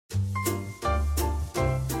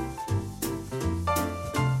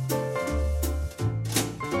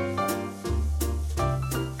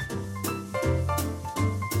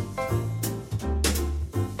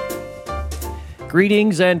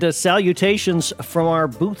Greetings and salutations from our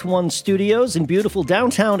Booth One studios in beautiful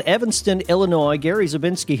downtown Evanston, Illinois. Gary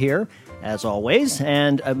Zabinski here, as always.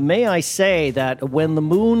 And may I say that when the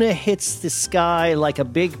moon hits the sky like a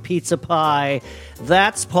big pizza pie,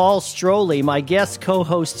 that's Paul Stroley, my guest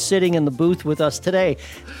co-host sitting in the booth with us today.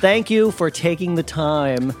 Thank you for taking the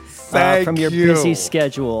time from your busy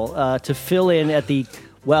schedule to fill in at the,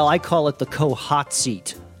 well, I call it the co-hot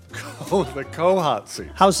seat. Oh, the co-hot seat.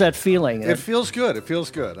 How's that feeling? It feels good. It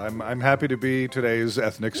feels good. I'm happy to be today's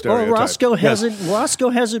ethnic stereotype. Well, Roscoe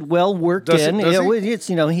has it well worked in. Does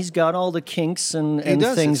he? He's got all the kinks and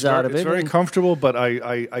things out of it. It's very comfortable, but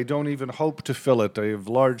I don't even hope to fill it. I have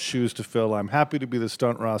large shoes to fill. I'm happy to be the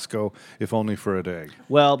stunt Roscoe, if only for a day.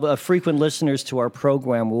 Well, frequent listeners to our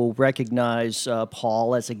program will recognize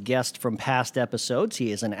Paul as a guest from past episodes.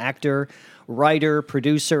 He is an actor, writer,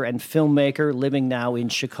 producer, and filmmaker living now in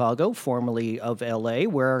Chicago, formerly of L.A.,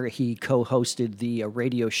 where he co-hosted the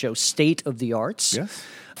radio show State of the Arts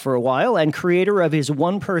for a while, and creator of his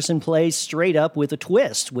one-person play Straight Up with a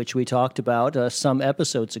Twist, which we talked about some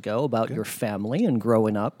episodes ago, about your family and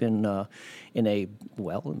growing up in an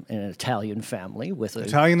Italian family with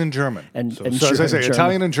Italian and German. So as I say,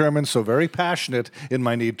 Italian and German, so very passionate in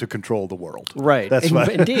my need to control the world. Right. That's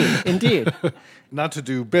indeed. Not to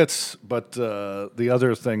do bits, but the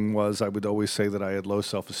other thing was I would always say that I had low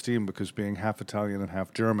self-esteem because being half Italian and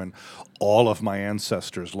half German, all of my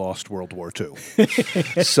ancestors lost World War II.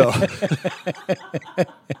 So...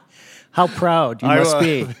 How proud you must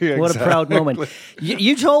be. Yeah, what exactly. a proud moment.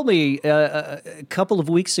 You told me a couple of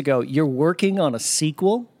weeks ago you're working on a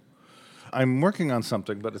sequel. I'm working on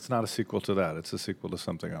something, but it's not a sequel to that. It's a sequel to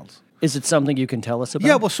something else. Is it something you can tell us about?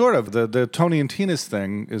 Yeah, well, sort of. The Tony and Tina's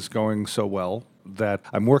thing is going so well that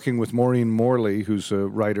I'm working with Maureen Morley, who's a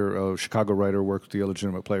writer, a Chicago writer, worked with the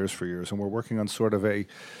Illegitimate Players for years, and we're working on sort of a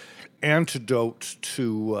antidote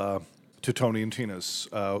to Tony and Tina's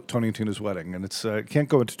wedding. And it's can't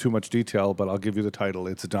go into too much detail, but I'll give you the title.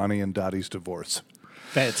 It's Donnie and Dottie's Divorce.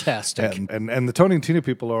 Fantastic. And the Tony and Tina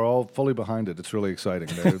people are all fully behind it. It's really exciting.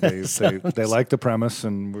 They like the premise,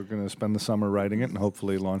 and we're going to spend the summer writing it and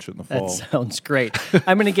hopefully launch it in the fall. That sounds great.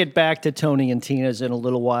 I'm going to get back to Tony and Tina's in a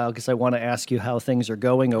little while because I want to ask you how things are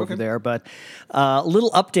going over there. But a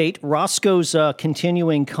little update. Roscoe's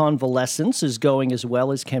continuing convalescence is going as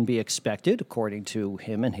well as can be expected, according to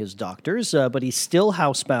him and his doctors. But he's still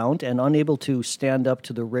housebound and unable to stand up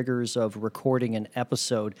to the rigors of recording an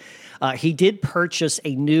episode. He did purchase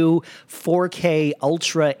a new 4K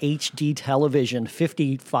Ultra HD television,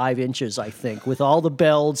 55 inches, I think, with all the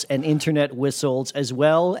bells and internet whistles, as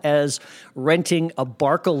well as renting a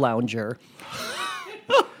Barcalounger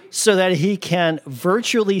so that he can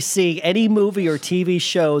virtually see any movie or TV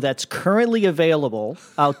show that's currently available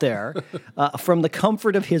out there from the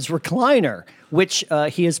comfort of his recliner, which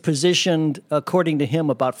he has positioned, according to him,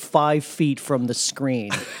 about 5 feet from the screen.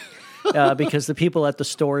 Because the people at the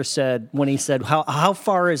store said, when he said, how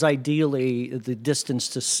far is ideally the distance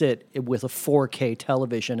to sit with a 4K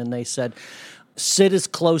television? And they said, sit as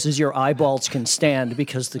close as your eyeballs can stand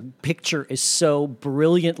because the picture is so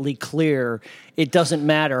brilliantly clear, it doesn't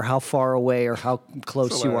matter how far away or how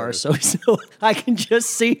close you are. So I can just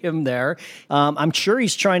see him there. I'm sure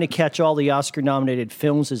he's trying to catch all the Oscar-nominated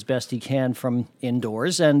films as best he can from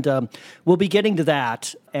indoors. And we'll be getting to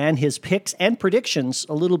that and his picks and predictions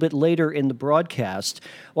a little bit later in the broadcast.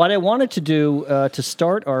 What I wanted to do to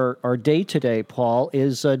start our day today, Paul,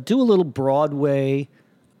 is do a little Broadway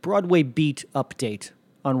beat update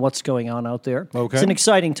on what's going on out there. Okay. It's an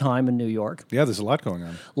exciting time in New York. Yeah, there's a lot going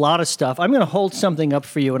on. A lot of stuff. I'm going to hold something up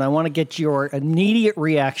for you, and I want to get your immediate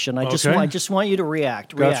reaction. I just want you to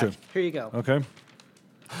react. Gotcha. Here you go. Okay.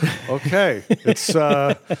 It's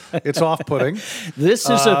off-putting. This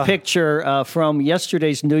is a picture from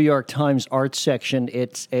yesterday's New York Times art section.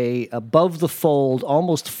 It's a above the fold,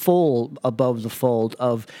 almost full above the fold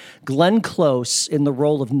of Glenn Close in the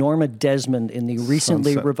role of Norma Desmond in the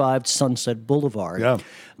recently revived Sunset Boulevard. Yeah.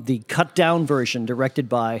 The cut-down version directed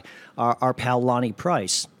by our pal Lonnie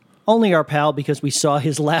Price. Only our pal because we saw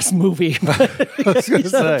his last movie.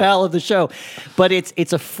 He's a pal of the show. But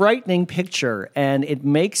it's a frightening picture, and it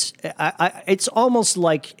makes... it's almost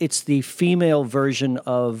like it's the female version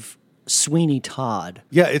of Sweeney Todd.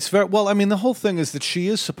 Yeah, it's very... Well, I mean, the whole thing is that she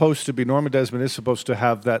is supposed to be... Norma Desmond is supposed to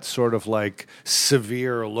have that sort of, like,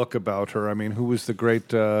 severe look about her. I mean, who was the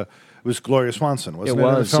great... It was Gloria Swanson, wasn't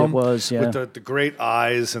it? It was, yeah. With the great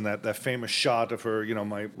eyes and that famous shot of her,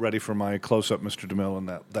 ready for my close-up Mr. DeMille and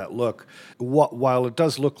that look. While it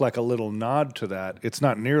does look like a little nod to that, it's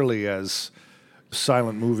not nearly as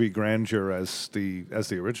silent movie grandeur as the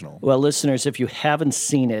original. Well, listeners, if you haven't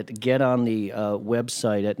seen it, get on the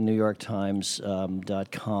website at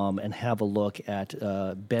NewYorkTimes.com and have a look at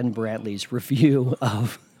Ben Brantley's review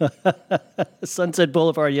of Sunset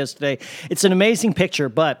Boulevard yesterday. It's an amazing picture,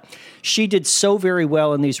 but she did so very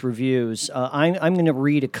well in these reviews. I'm going to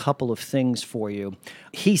read a couple of things for you.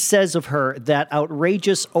 He says of her, that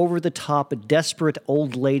outrageous, over-the-top, desperate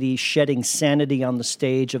old lady shedding sanity on the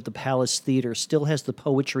stage of the Palace Theater still has the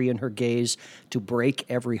poetry in her gaze to break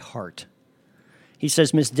every heart. He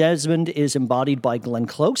says Miss Desmond is embodied by Glenn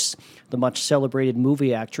Close, the much-celebrated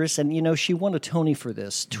movie actress, and, she won a Tony for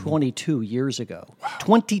this 22 years ago. Wow.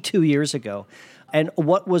 22 years ago. And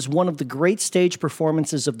what was one of the great stage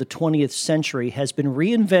performances of the 20th century has been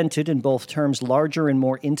reinvented in both terms larger and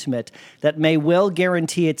more intimate that may well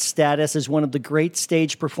guarantee its status as one of the great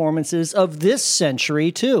stage performances of this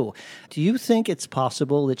century, too. Do you think it's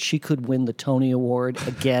possible that she could win the Tony Award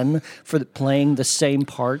again for playing the same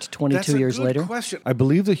part 22 years later? That's a good question. I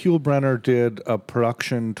believe that Hugh Brenner did a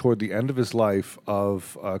production toward the end of his life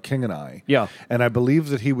of King and I. Yeah. And I believe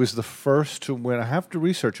that he was the first to win. I have to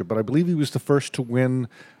research it, but I believe he was the first to win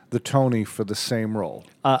the Tony for the same role.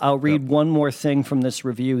 I'll read one more thing from this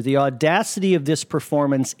review. The audacity of this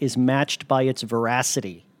performance is matched by its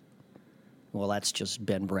veracity. Well, that's just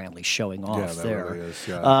Ben Brantley showing off there. Really is,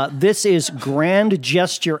 yeah. This is grand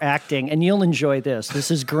gesture acting, and you'll enjoy this.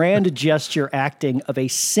 This is grand gesture acting of a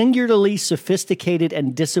singularly sophisticated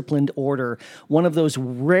and disciplined order, one of those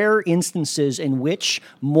rare instances in which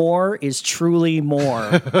more is truly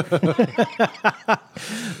more.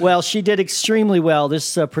 Well, she did extremely well.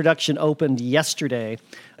 This production opened yesterday.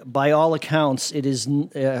 By all accounts, it is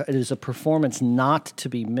a performance not to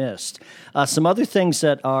be missed. Some other things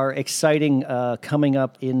that are exciting coming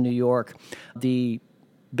up in New York. The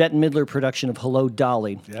Bette Midler production of Hello,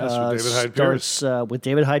 Dolly. Yes, with David Hyde Pierce. Starts with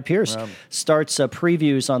David Hyde Pierce. Starts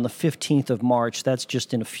previews on the 15th of March. That's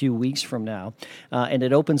just in a few weeks from now. And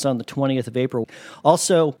it opens on the 20th of April.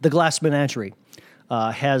 Also, The Glass Menagerie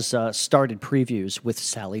has started previews with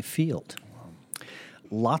Sally Field.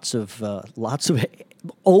 Lots of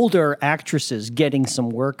older actresses getting some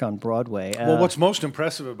work on Broadway. Well, what's most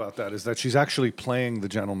impressive about that is that she's actually playing the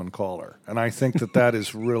gentleman caller, and I think that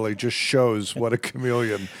is really just shows what a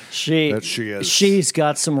chameleon that she is. She's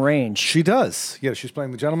got some range. She does. Yeah, she's playing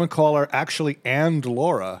the gentleman caller actually and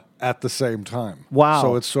Laura at the same time. Wow.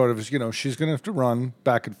 So it's sort of, she's going to have to run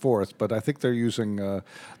back and forth, but I think they're using a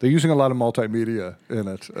lot of multimedia in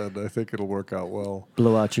it, and I think it'll work out well.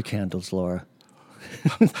 Blow out your candles, Laura.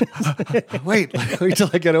 Wait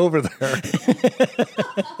till I get over there.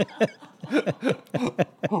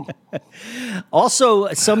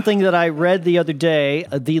 Also, something that I read the other day,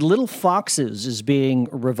 The Little Foxes is being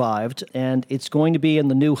revived, and it's going to be in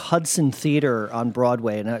the new Hudson Theater on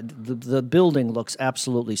Broadway. And the building looks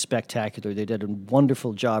absolutely spectacular. They did a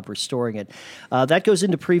wonderful job restoring it. That goes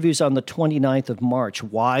into previews on the 29th of March.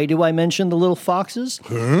 Why do I mention The Little Foxes?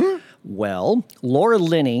 Huh? Well, Laura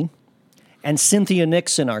Linney and Cynthia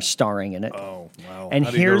Nixon are starring in it. Oh, wow. And How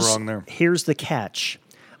do you go wrong there? Here's the catch.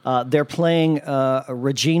 They're playing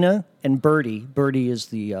Regina and Bertie. Bertie is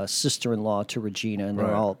the sister-in-law to Regina, and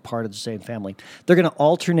they're all part of the same family. They're going to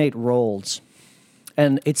alternate roles.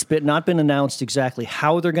 And it's not been announced exactly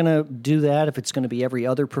how they're going to do that, if it's going to be every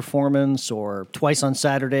other performance or twice on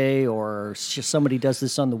Saturday or somebody does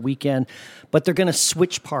this on the weekend. But they're going to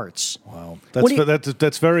switch parts. Wow.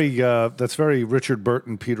 That's very Richard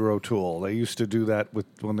Burton, Peter O'Toole. They used to do that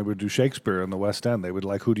when they would do Shakespeare in the West End. They would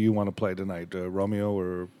who do you want to play tonight, Romeo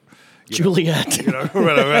or... Juliet.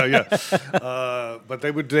 But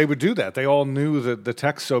they would do that. They all knew the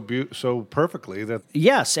text so perfectly that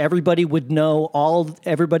yes, everybody would know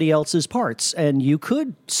everybody else's parts, and you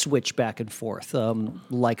could switch back and forth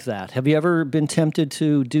like that. Have you ever been tempted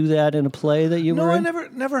to do that in a play that you were in? No, I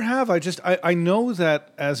never have. I know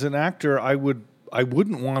that as an actor, I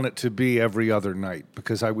wouldn't want it to be every other night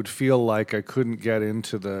because I would feel like I couldn't get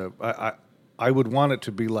into I would want it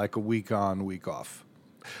to be like a week on, week off.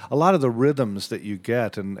 A lot of the rhythms that you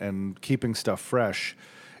get and keeping stuff fresh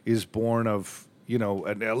is born of,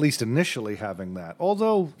 at least initially having that.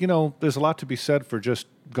 Although, there's a lot to be said for just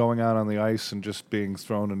going out on the ice and just being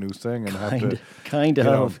thrown a new thing and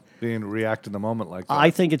react in the moment like that.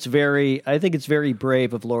 I think it's very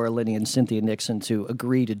brave of Laura Linney and Cynthia Nixon to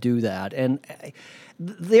agree to do that. And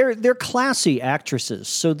they're classy actresses.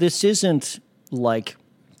 So this isn't like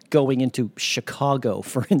going into Chicago,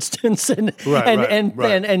 for instance, and Right.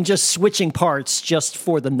 and just switching parts just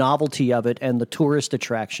for the novelty of it and the tourist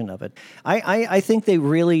attraction of it. I think they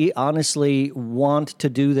really honestly want to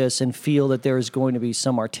do this and feel that there is going to be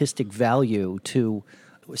some artistic value to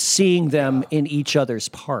seeing them in each other's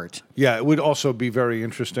part. Yeah, it would also be very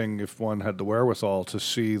interesting if one had the wherewithal to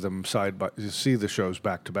see them see the shows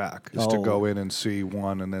back to back, is to go in and see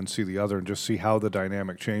one and then see the other and just see how the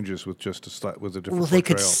dynamic changes with just with a different. Well, they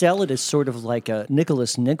could portrayal. sell it as sort of like a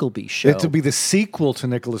Nicholas Nickleby show. It to be the sequel to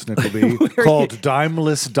Nicholas Nickleby called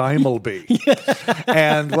Dimeless Dimelby.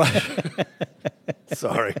 And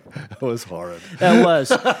sorry, that was horrid. That was.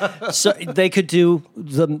 So they could do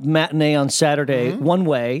the matinee on Saturday one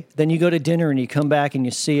way, then you go to dinner and you come back and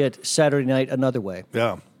you see it Saturday night another way.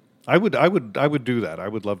 Yeah. I would do that. I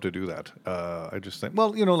would love to do that. I just think,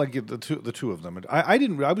 well, like the two of them. I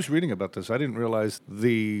was reading about this. I didn't realize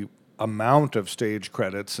the amount of stage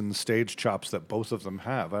credits and stage chops that both of them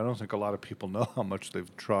have. I don't think a lot of people know how much they've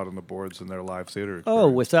trod on the boards in their live theater experience. Oh,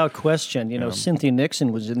 without question. Cynthia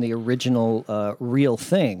Nixon was in the original Real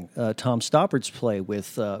Thing, Tom Stoppard's play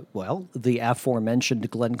with, the aforementioned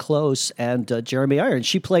Glenn Close and Jeremy Irons.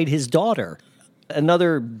 She played his daughter.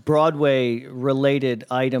 Another Broadway-related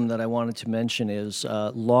item that I wanted to mention is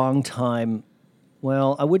longtime.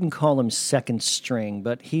 Well, I wouldn't call him second string,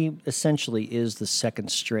 but he essentially is the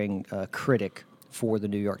second string critic for the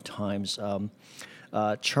New York Times.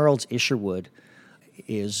 Charles Isherwood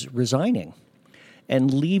is resigning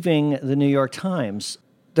and leaving the New York Times.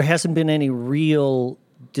 There hasn't been any real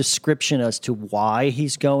description as to why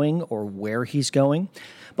he's going or where he's going,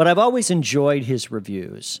 but I've always enjoyed his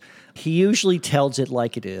reviews. He usually tells it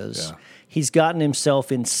like it is. Yeah. He's gotten himself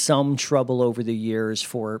in some trouble over the years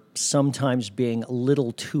for sometimes being a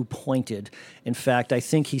little too pointed. In fact, I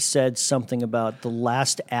think he said something about the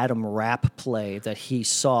last Adam Rapp play that he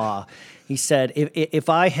saw. He said, if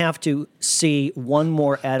I have to see one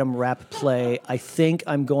more Adam Rapp play, I think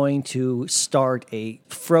I'm going to start a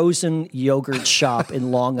frozen yogurt shop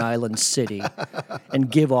in Long Island City and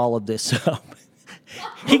give all of this up.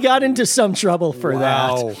 He got into some trouble for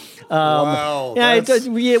that. Wow.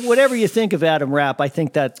 Whatever you think of Adam Rapp, I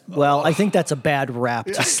think that's a bad rap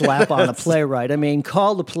to slap on a playwright. I mean,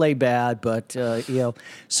 call the play bad, but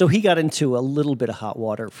so he got into a little bit of hot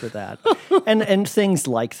water for that, and things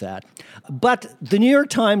like that. But the New York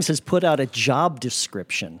Times has put out a job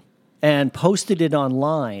description and posted it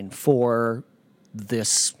online for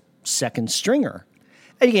this second stringer.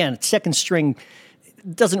 Again, second string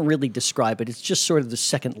doesn't really describe it. It's just sort of the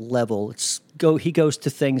second level. He goes to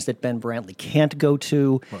things that Ben Brantley can't go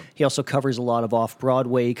to. Right. He also covers a lot of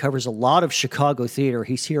off-Broadway. He covers a lot of Chicago theater.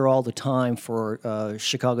 He's here all the time for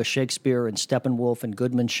Chicago Shakespeare and Steppenwolf and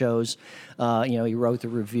Goodman shows. He wrote the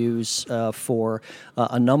reviews for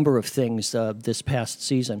a number of things this past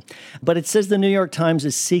season. But it says the New York Times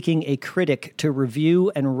is seeking a critic to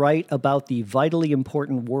review and write about the vitally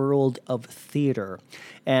important world of theater.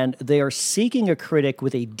 And they are seeking a critic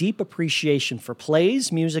with a deep appreciation for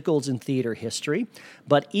plays, musicals, and theater history.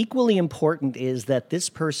 But equally important is that this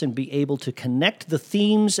person be able to connect the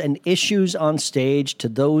themes and issues on stage to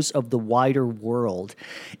those of the wider world.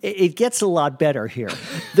 It gets a lot better here.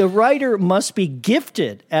 The writer must be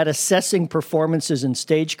gifted at assessing performances and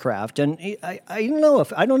stagecraft. And I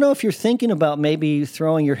don't know if you're thinking about maybe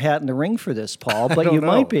throwing your hat in the ring for this, Paul, but you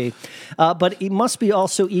might be. But he must be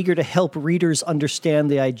also eager to help readers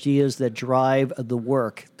understand the ideas that drive the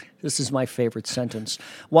work. This is my favorite sentence.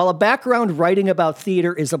 While a background writing about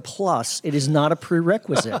theater is a plus, it is not a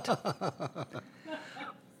prerequisite.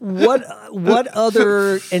 What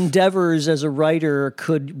other endeavors as a writer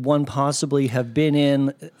could one possibly have been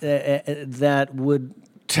in that would...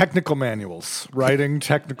 Technical manuals. Writing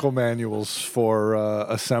technical manuals for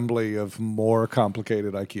assembly of more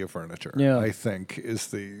complicated IKEA furniture, I think, is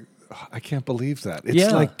the... I can't believe that.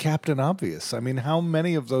 It's like Captain Obvious. I mean, how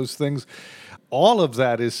many of those things... All of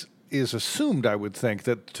that is assumed, I would think,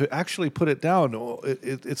 that to actually put it down,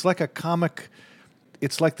 it's like a comic...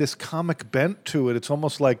 It's like this comic bent to it. It's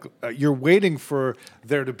almost like you're waiting for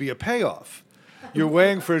there to be a payoff. You're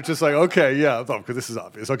waiting for it, just like, okay, because this is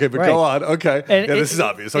obvious. Okay, but go on. Okay, this is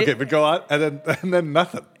obvious. Okay, but go on, and then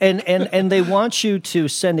nothing. And they want you to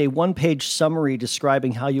send a one-page summary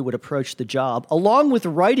describing how you would approach the job, along with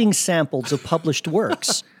writing samples of published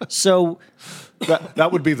works. So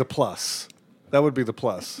that would be the plus. That would be the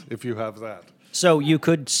plus if you have that. So you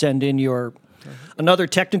could send in another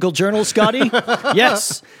technical journal, Scotty?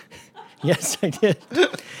 Yes. Yes, I did.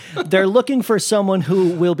 They're looking for someone who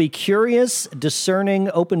will be curious, discerning,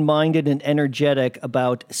 open-minded, and energetic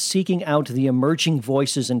about seeking out the emerging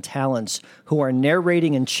voices and talents who are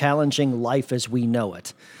narrating and challenging life as we know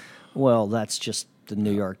it. Well, that's just the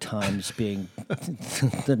New York Times being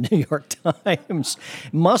the New York Times.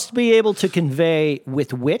 Must be able to convey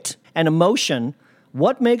with wit and emotion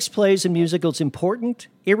what makes plays and musicals important,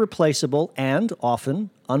 irreplaceable, and often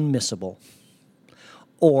unmissable.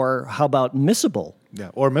 Or how about missable?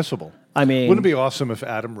 Yeah, or missable. I mean, wouldn't it be awesome if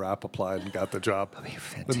Adam Rapp applied and got the job? That'd be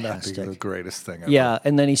fantastic. Wouldn't that be the greatest thing ever? Yeah,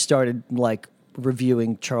 and then he started like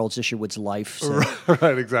reviewing Charles Isherwood's life. So.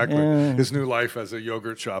 Right, exactly. His new life as a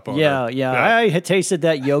yogurt shop owner. Yeah. I had tasted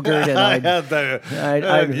that yogurt, and I had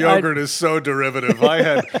that. Yogurt is so derivative. I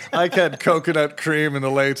had coconut cream in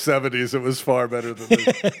the late 70s. It was far better than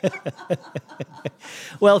this.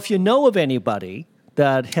 Well, if you know of anybody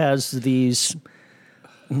that has these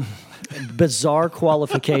bizarre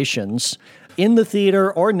qualifications in the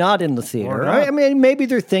theater or not in the theater. I mean, maybe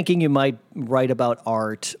they're thinking you might write about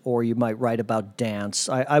art or you might write about dance.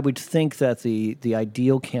 I would think that the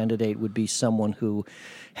ideal candidate would be someone who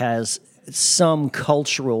has some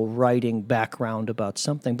cultural writing background about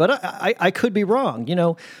something. But I could be wrong. You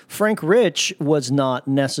know, Frank Rich was not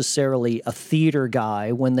necessarily a theater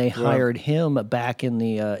guy when they hired him back in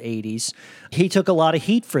the 80s. He took a lot of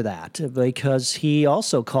heat for that because he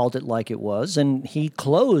also called it like it was, and he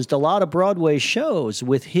closed a lot of Broadway shows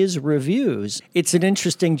with his reviews. It's an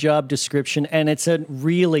interesting job description, and it's a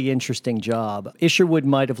really interesting job. Isherwood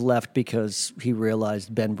might have left because he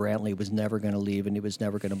realized Ben Brantley was never going to leave and he was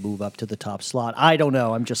never going to move up to the top slot. I don't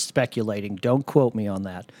know. I'm just speculating. Don't quote me on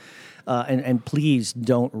that. And please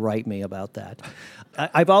don't write me about that.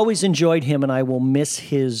 I've always enjoyed him, and I will miss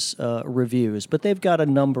his reviews. But they've got a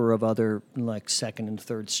number of other, like, second and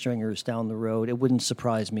third stringers down the road. It wouldn't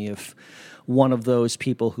surprise me if one of those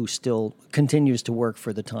people who still continues to work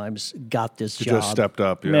for the Times got this job. Just stepped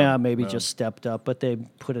up, yeah. Maybe just stepped up, but they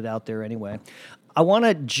put it out there anyway. I want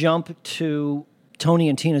to jump to Tony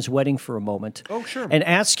and Tina's wedding for a moment. Oh, sure. And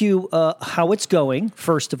ask you how it's going,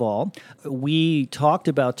 first of all. We talked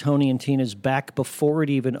about Tony and Tina's back before it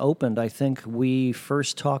even opened. I think we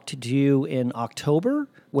first talked to you in October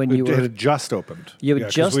when you were... It had just opened. You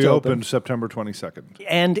had just we opened. opened September 22nd.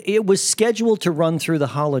 And it was scheduled to run through the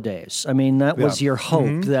holidays. I mean, that was your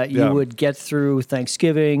hope, that you would get through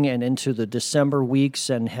Thanksgiving and into the December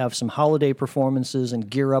weeks and have some holiday performances and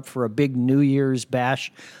gear up for a big New Year's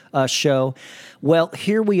bash show. Well,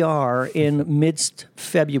 here we are in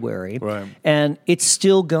mid-February, and it's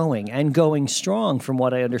still going and going strong from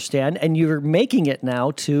what I understand, and you're making it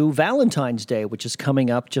now to Valentine's Day, which is coming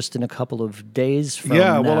up just in a couple of days from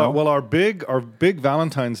now. Well, our big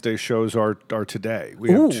Valentine's Day shows are today.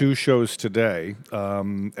 We have two shows today.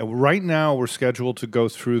 And right now, we're scheduled to go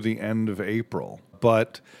through the end of April,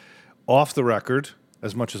 but off the record,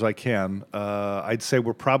 as much as I can, I'd say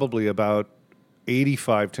we're probably about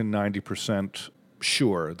 85 to 90%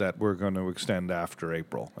 sure that we're going to extend after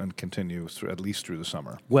April and continue at least through the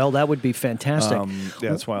summer. Well, that would be fantastic.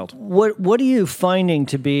 Yeah, it's wild. What are you finding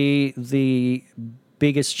to be the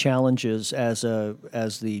biggest challenges as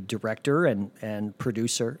the director and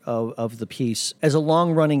producer of the piece as a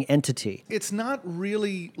long-running entity? It's not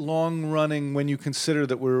really long-running when you consider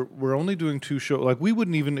that we're only doing two shows. Like, we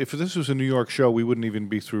wouldn't even, if this was a New York show, we wouldn't even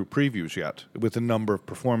be through previews yet with the number of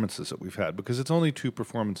performances that we've had, because it's only 2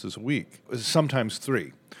 performances a week, sometimes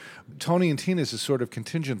 3. Tony and Tina's is sort of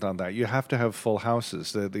contingent on that. You have to have full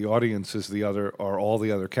houses. The audience are all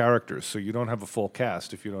the other characters, so you don't have a full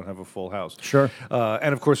cast if you don't have a full house. Sure.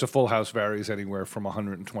 And of course, a full house varies anywhere from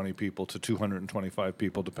 120 people to 225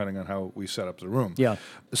 people, depending on how we set up the room. Yeah.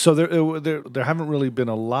 So there haven't really been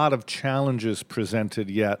a lot of challenges presented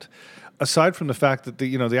yet, aside from the fact that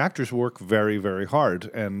the actors work very, very hard,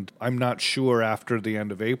 and I'm not sure after the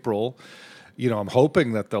end of April. I'm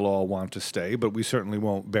hoping that they'll all want to stay, but we certainly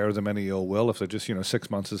won't bear them any ill will if they're just,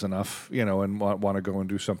 6 months is enough, and want to go and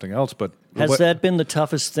do something else. But has that been the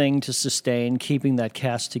toughest thing to sustain, keeping that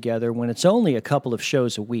cast together when it's only a couple of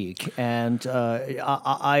shows a week? And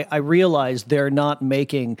I realize they're not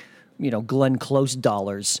making Glenn Close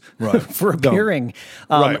dollars for appearing.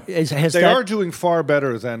 They are doing far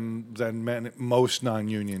better than most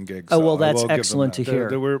non-union gigs. Oh, well, that's excellent to hear.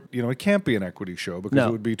 It can't be an equity show because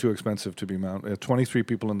it would be too expensive to be mounted. 23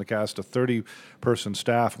 people in the cast, a 30-person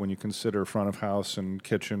staff when you consider front of house and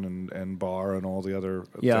kitchen and bar and all the other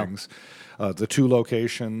things. The 2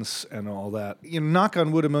 locations and all that. Knock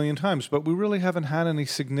on wood a million times, but we really haven't had any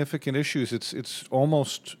significant issues. It's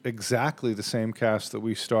almost exactly the same cast that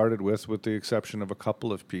we started with. with the exception of a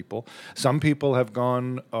couple of people. Some people have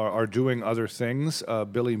gone, are doing other things.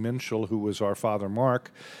 Billy Minshall, who was our Father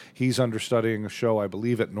Mark, he's understudying a show, I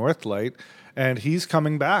believe, at Northlight. And he's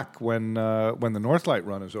coming back when the Northlight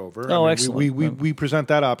run is over. Oh, excellent. We present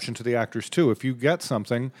that option to the actors, too. If you get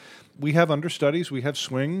something, we have understudies, we have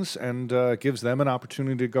swings, and gives them an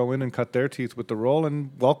opportunity to go in and cut their teeth with the role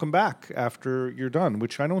and welcome back after you're done,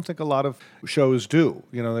 which I don't think a lot of shows do.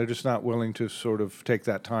 You know, they're just not willing to sort of take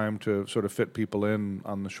that time to sort of fit people in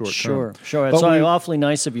on the short term. Sure. It's awfully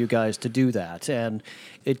nice of you guys to do that, and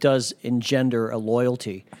it does engender a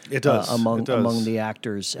loyalty among the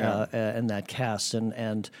actors and that cast.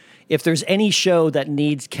 And if there's any show that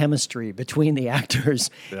needs chemistry between the actors,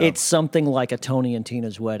 it's something like a Tony and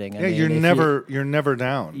Tina's Wedding. I mean, you're never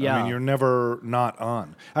down. Yeah. I mean, you're never not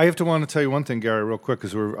on. I have to want to tell you one thing, Gary, real quick,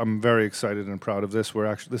 because I'm very excited and proud of this.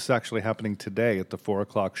 This is actually happening today at the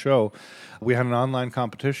 4:00 show. We had an online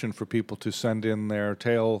competition for people to send in their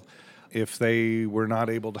tale if they were not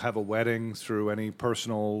able to have a wedding through any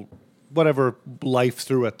personal whatever life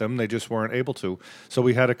threw at them, they just weren't able to. So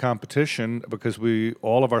we had a competition because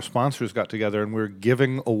all of our sponsors got together and we're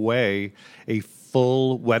giving away a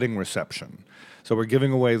full wedding reception. So we're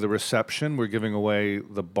giving away the reception, we're giving away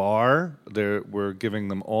the bar, we're giving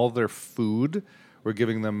them all their food, we're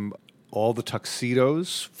giving them all the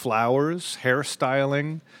tuxedos, flowers,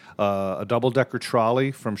 hairstyling, a double-decker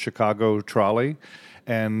trolley from Chicago Trolley.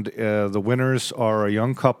 And the winners are a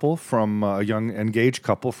young engaged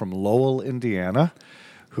couple from Lowell, Indiana,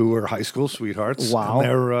 who are high school sweethearts. Wow. And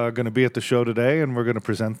they're going to be at the show today, and we're going to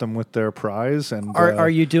present them with their prize. And Are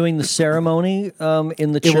you doing the ceremony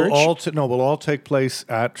in the church? Will all take place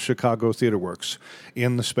at Chicago Theater Works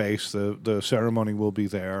in the space. The ceremony will be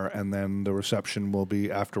there, and then the reception will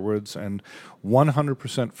be afterwards, and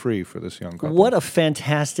 100% free for this young couple. What a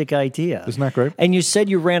fantastic idea. Isn't that great? And you said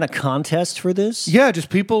you ran a contest for this? Yeah,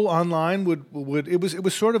 just people online would it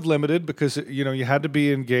was sort of limited because you had to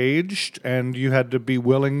be engaged and you had to be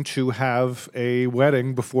willing to have a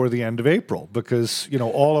wedding before the end of April because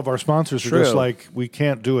all of our sponsors are just like, we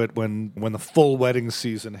can't do it when the full wedding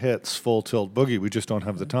season hits, full tilt boogie. We just don't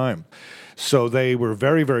have the time. So they were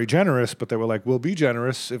very, very generous, but they were like, we'll be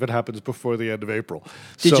generous if it happens before the end of April.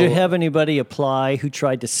 Did you have anybody apply who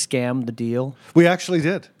tried to scam the deal? We actually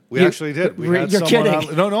did. We actually did. You're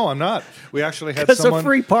kidding. No, I'm not. We actually had someone. Because a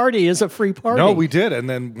free party is a free party. No, we did. And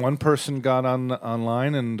then one person got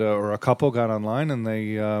online, and or a couple got online, and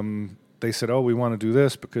they said, "Oh, we want to do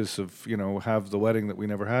this because of have the wedding that we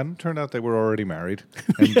never had." And it turned out they were already married.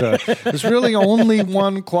 And there's really only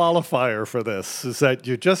one qualifier for this: is that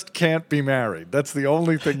you just can't be married. That's the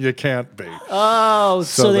only thing you can't be. Oh,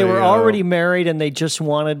 so they were already married, and they just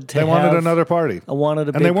wanted to. They wanted another party.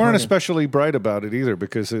 And they weren't especially bright about it either,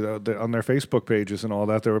 because on their Facebook pages and all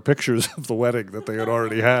that, there were pictures of the wedding that they had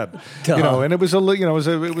already had. And it was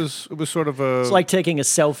it was sort of a. It's like taking a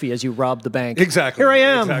selfie as you rob the bank. Exactly. Here I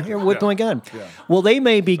am. Exactly. Here with my gun. Yeah. Well, they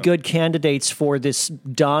may be good candidates for this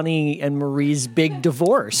Donnie and Marie's big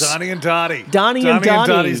divorce. Donnie and Dottie. Donnie and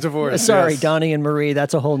Dottie's divorce. Sorry, yes. Donnie and Marie.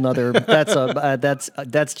 That's a whole nother.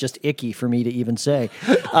 That's just icky for me to even say.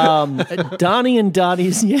 Donnie and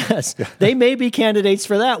Dottie's. Yes, they may be candidates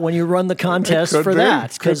for that when you run the contest for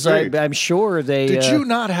that, because I'm sure they. Did you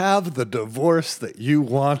not have the divorce that you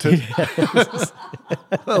wanted? Yes.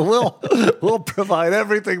 We'll provide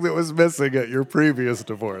everything that was missing at your previous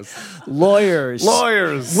divorce. Lawyers,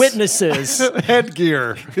 witnesses,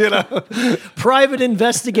 headgear, private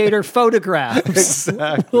investigator photographs,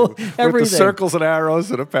 exactly, everything. With the circles and arrows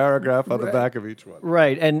and a paragraph on the back of each one.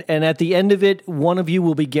 Right, and at the end of it, one of you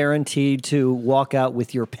will be guaranteed to walk out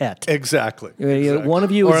with your pet. Exactly. One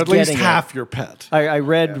of you, or is at least getting half it. your pet. I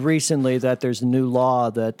read recently that there's a new law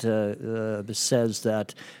that says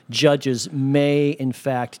that judges may, in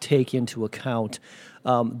fact, take into account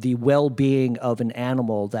the well-being of an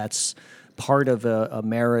animal that's part of a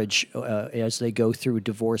marriage as they go through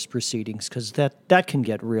divorce proceedings, because that can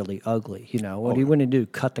get really ugly. What do you want to do?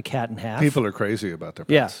 Cut the cat in half? People are crazy about their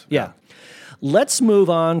pets. Yeah. Let's move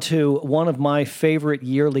on to one of my favorite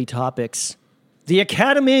yearly topics, the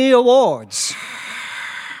Academy Awards.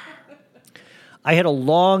 I had a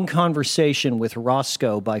long conversation with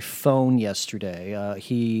Roscoe by phone yesterday.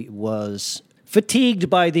 He was fatigued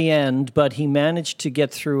by the end, but he managed to get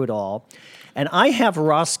through it all. And I have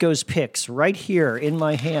Roscoe's picks right here in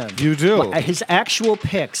my hand. You do? His actual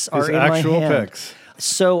picks are in my hand. His actual picks.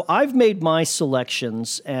 So I've made my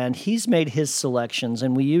selections, and he's made his selections,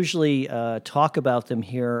 and we usually talk about them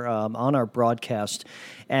here on our broadcast.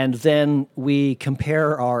 and then we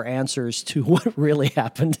compare our answers to what really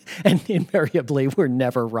happened, and invariably we're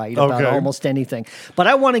never right about almost anything. But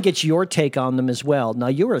I want to get your take on them as well. Now,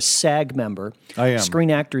 you're a SAG member. I am. Screen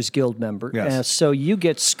Actors Guild member. Yes. So you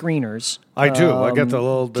get screeners. I do. I get the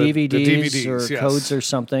little DVDs, the DVDs or yes. codes or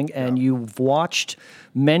something, and you've watched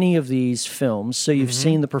many of these films, so you've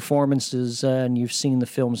seen the performances and you've seen the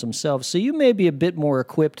films themselves. So you may be a bit more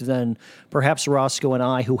equipped than perhaps Roscoe and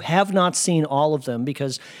I, who have not seen all of them,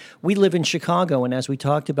 because we live in Chicago, and as we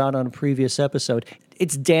talked about on a previous episode,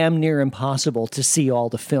 it's damn near impossible to see all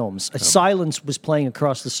the films. Silence was playing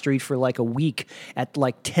across the street for like a week at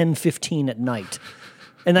like 10:15 at night.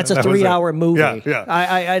 And that's a 3-hour movie. Yeah.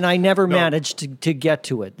 I never managed to get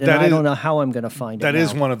to it. And I don't know how I'm going to find it. That now.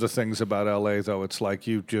 is one of the things about LA, though. It's like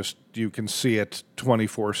you can see it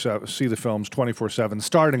 24/7, see the films 24/7,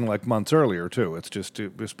 starting like months earlier too. It's just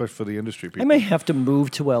especially for the industry people. I may have to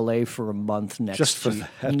move to LA for a month next year,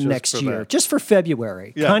 that. just for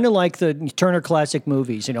February. Yeah. Kind of like the Turner Classic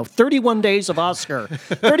Movies, 31 days of Oscar,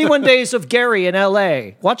 31 days of Gary in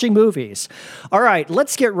LA, watching movies. All right,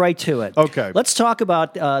 let's get right to it. Okay. Let's talk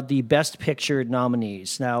about the Best Picture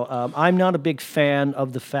nominees. Now, I'm not a big fan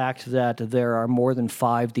of the fact that there are more than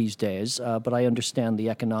 5 these days, but I understand the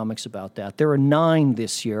economics about that. There are 9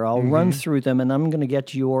 this year. I'll run through them, and I'm going to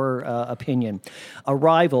get your opinion.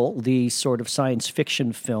 Arrival, the sort of science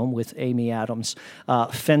fiction film with Amy Adams.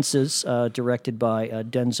 Fences, directed by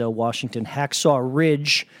Denzel Washington. Hacksaw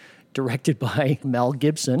Ridge, directed by Mel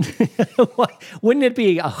Gibson. Wouldn't it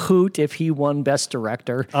be a hoot if he won Best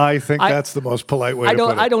Director? I think that's the most polite way to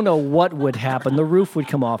put it. I don't know what would happen. The roof would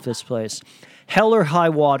come off this place. Hell or High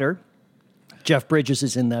Water. Jeff Bridges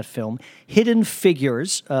is in that film. Hidden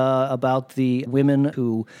Figures, about the women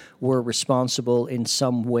who were responsible in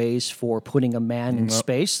some ways for putting a man in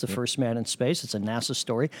space, the first man in space. It's a NASA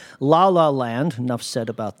story. La La Land, enough said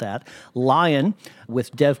about that. Lion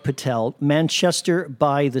with Dev Patel. Manchester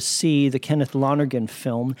by the Sea, the Kenneth Lonergan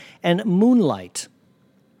film. And Moonlight.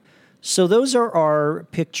 So those are our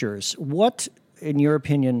pictures. What, in your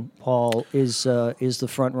opinion, Paul, is the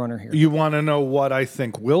front runner here? You want to know what I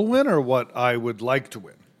think will win or what I would like to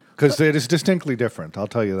win? Because it is distinctly different, I'll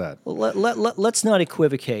tell you that. Let's not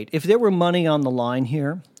equivocate. If there were money on the line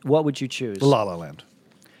here, what would you choose? La La Land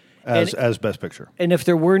as Best Picture. And if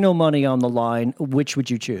there were no money on the line, which would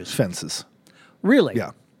you choose? Fences. Really?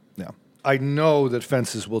 Yeah. I know that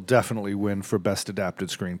Fences will definitely win for Best Adapted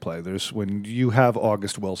Screenplay. When you have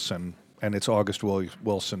August Wilson, and it's August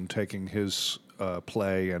Wilson taking his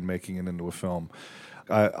play and making it into a film,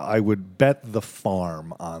 I would bet the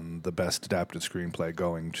farm on the Best Adapted Screenplay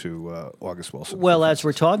going to August Wilson. Well, as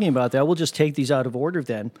we're talking about that, we'll just take these out of order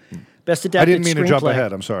then. Best Adapted Screenplay. I didn't mean to jump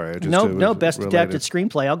ahead. I'm sorry. No, Best Adapted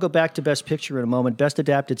Screenplay. I'll go back to Best Picture in a moment. Best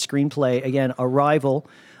Adapted Screenplay, again, Arrival,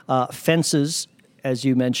 Fences, as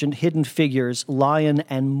you mentioned, Hidden Figures, Lion,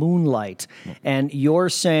 and Moonlight. And you're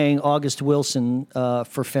saying August Wilson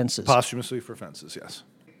for Fences. Posthumously for Fences, yes.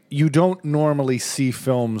 You don't normally see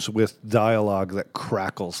films with dialogue that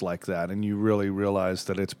crackles like that, and you really realize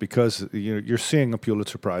that it's because you're seeing a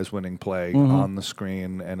Pulitzer Prize-winning play on the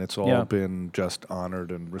screen, and it's all been just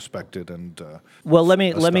honored and respected. And well, let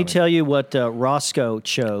me tell you what Roscoe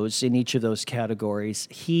chose in each of those categories.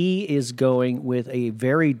 He is going with a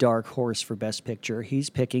very dark horse for Best Picture. He's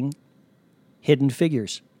picking Hidden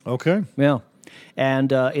Figures. Okay. Yeah.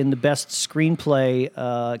 And in the Best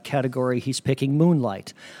Screenplay category, he's picking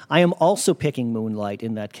Moonlight. I am also picking Moonlight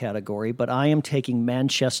in that category, but I am taking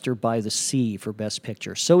Manchester by the Sea for Best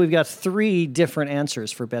Picture. So we've got 3 different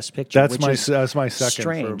answers for Best Picture. That's my second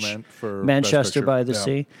strange. for Manchester by the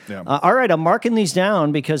Sea. Yeah. All right, I'm marking these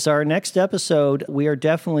down because our next episode, we are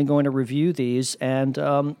definitely going to review these. And,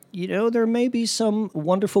 there may be some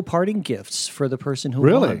wonderful parting gifts for the person who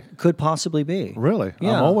won. Could possibly be. Really?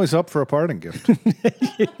 Yeah. I'm always up for a parting gift.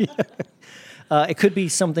 It could be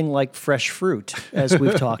something like fresh fruit, as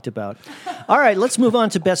we've talked about. All right, let's move on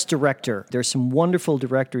to Best Director. There's some wonderful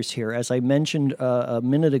directors here. As I mentioned a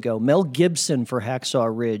minute ago, Mel Gibson for Hacksaw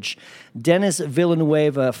Ridge, Denis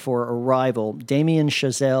Villeneuve for Arrival, Damien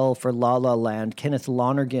Chazelle for La La Land, Kenneth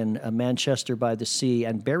Lonergan, Manchester by the Sea,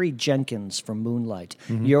 and Barry Jenkins for Moonlight.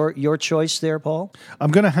 Mm-hmm. Your choice there, Paul?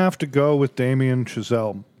 I'm going to have to go with Damien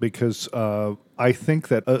Chazelle because I think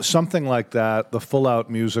that something like that, the full-out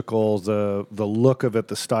musical, the look of it,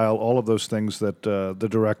 the style, all of those things that the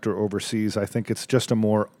director oversees, I think it's just a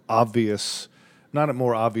more obvious, not a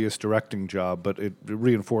more obvious directing job, but it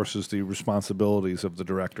reinforces the responsibilities of the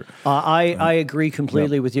director. I agree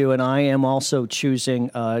completely with you, and I am also choosing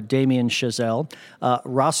Damien Chazelle.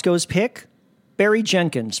 Roscoe's pick? Barry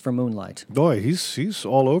Jenkins for Moonlight. Boy, he's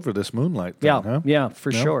all over this Moonlight thing, Yeah, huh? yeah,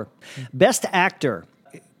 for sure. Best Actor.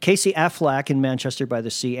 Casey Affleck in Manchester by the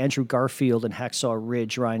Sea, Andrew Garfield in Hacksaw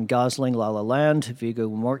Ridge, Ryan Gosling, La La Land, Viggo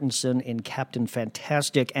Mortensen in Captain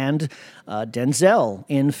Fantastic, and Denzel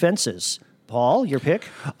in Fences. Paul, your pick?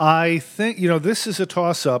 I think, this is a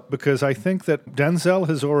toss-up because I think that Denzel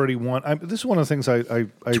has already won. This is one of the things I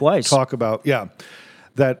Twice. talk about. Yeah,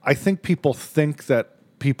 that I think people think that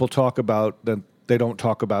people talk about that they don't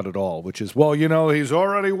talk about at all, which is, he's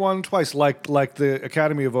already won twice. Like the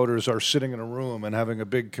Academy of Voters are sitting in a room and having a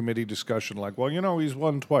big committee discussion like, he's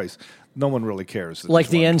won twice. No one really cares. Like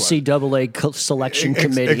the NCAA selection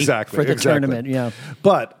committee for the tournament, yeah.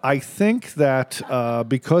 But I think that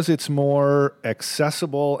because it's more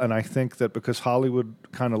accessible, and I think that because Hollywood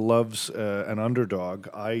kind of loves an underdog,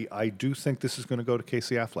 I do think this is going to go to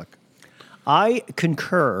Casey Affleck. I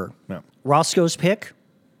concur. Yeah. Roscoe's pick,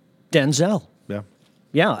 Denzel. Yeah.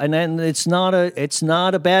 Yeah, and then it's not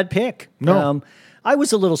a bad pick. No. I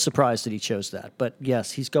was a little surprised that he chose that, but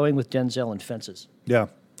yes, he's going with Denzel and Fences. Yeah.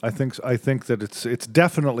 I think that it's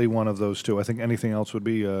definitely one of those two. I think anything else would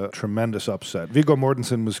be a tremendous upset. Viggo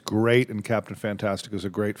Mortensen was great, and Captain Fantastic is a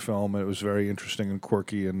great film. It was very interesting and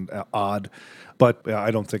quirky and odd, but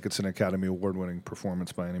I don't think it's an Academy Award-winning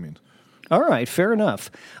performance by any means. All right, fair enough.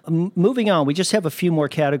 Moving on, we just have a few more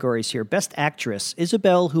categories here. Best Actress,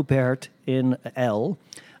 Isabelle Huppert in Elle,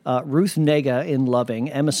 Ruth Negga in Loving,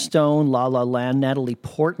 Emma Stone, La La Land, Natalie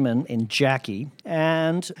Portman in Jackie,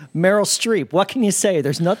 and Meryl Streep. What can you say?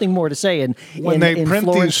 There's nothing more to say in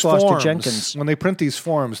Florence Foster Jenkins. When they print these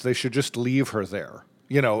forms, they should just leave her there.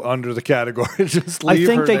 Under the category, just leave I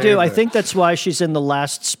think her they name do. there. I think that's why she's in the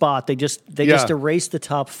last spot. They just erase the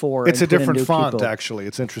top four. It's and a put in different new font, people. actually.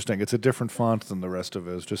 It's interesting. It's a different font than the rest of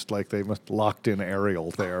it. It's just like they must locked in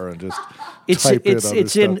Arial there and just type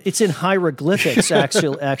it's in hieroglyphics.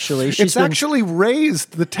 Actually, it's actually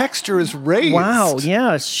raised. The texture is raised. Wow.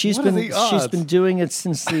 Yeah, she's What are the odds? she's been doing it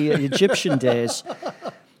since the Egyptian days.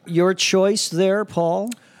 Your choice there, Paul?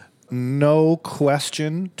 No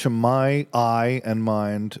question, to my eye and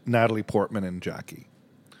mind, Natalie Portman and Jackie.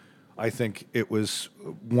 I think it was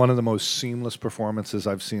one of the most seamless performances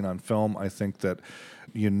I've seen on film. I think that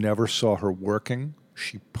you never saw her working.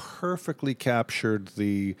 She perfectly captured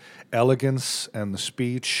the elegance and the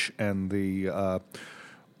speech and the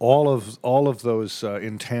all of those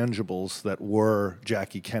intangibles that were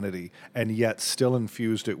Jackie Kennedy, and yet still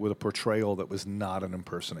infused it with a portrayal that was not an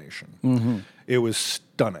impersonation. Mm-hmm. It was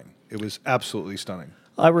stunning. It was absolutely stunning.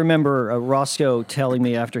 I remember Roscoe telling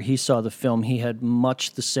me after he saw the film, he had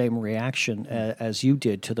much the same reaction as you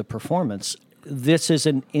did to the performance. This is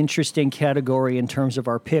an interesting category in terms of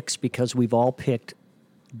our picks because we've all picked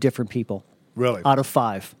different people. Really? Out of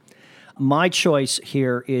 5. My choice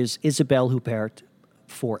here is Isabelle Huppert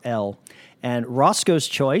for Elle, and Roscoe's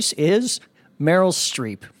choice is Meryl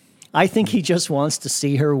Streep. I think he just wants to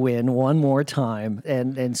see her win one more time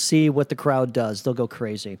and see what the crowd does. They'll go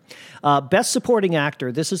crazy. Best Supporting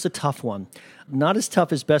Actor. This is a tough one. Not as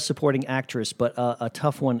tough as Best Supporting Actress, but a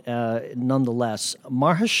tough one nonetheless.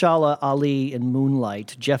 Mahershala Ali in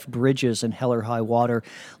Moonlight, Jeff Bridges in Hell or High Water,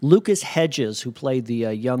 Lucas Hedges, who played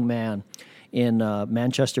the young man in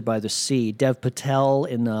Manchester by the Sea, Dev Patel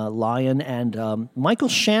in Lion, and Michael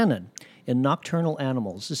Shannon in Nocturnal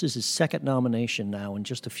Animals. This is his second nomination now in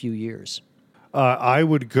just a few years. I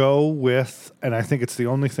would go with, and I think it's the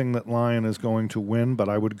only thing that Lion is going to win, but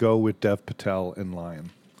I would go with Dev Patel in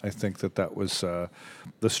Lion. I think that was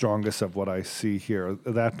the strongest of what I see here.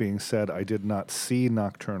 That being said, I did not see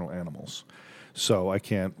Nocturnal Animals, so I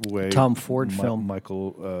can't weigh Tom Ford film.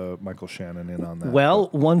 Michael Shannon in on that.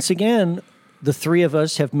 Well, once again, the three of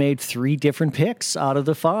us have made 3 different picks out of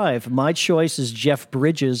the 5. My choice is Jeff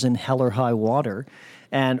Bridges in Hell or High Water.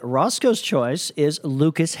 And Roscoe's choice is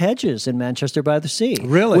Lucas Hedges in Manchester by the Sea.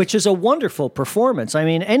 Really? Which is a wonderful performance. I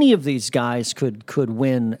mean, any of these guys could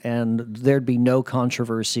win and there'd be no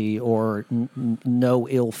controversy or no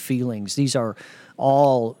ill feelings. These are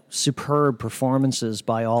all superb performances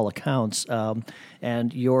by all accounts.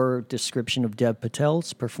 And your description of Dev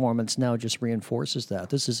Patel's performance now just reinforces that.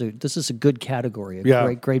 This is a good category,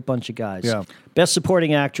 great bunch of guys. Yeah. Best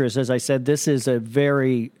Supporting Actress, as I said, this is a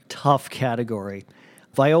very tough category.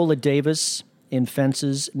 Viola Davis in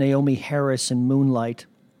Fences, Naomi Harris in Moonlight,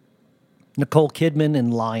 Nicole Kidman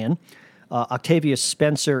in Lion, Octavia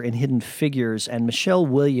Spencer in Hidden Figures, and Michelle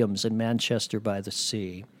Williams in Manchester by the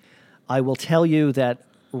Sea. I will tell you that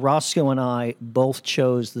Roscoe and I both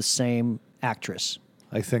chose the same actress.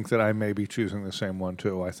 I think that I may be choosing the same one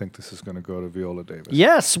too. I think this is going to go to Viola Davis.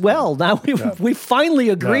 Yes, well, now we finally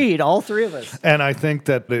agreed, all three of us. And I think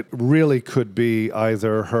that it really could be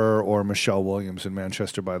either her or Michelle Williams in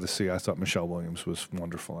Manchester by the Sea. I thought Michelle Williams was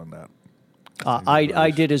wonderful in that.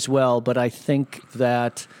 I did as well, but I think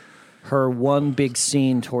that her one big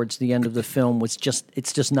scene towards the end of the film was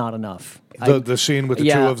it's just not enough. The scene with the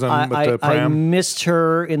two of them with the pram? I missed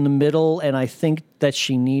her in the middle, and I think that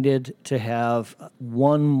she needed to have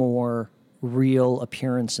one more real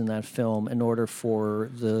appearance in that film in order for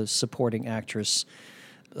the supporting actress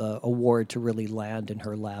award to really land in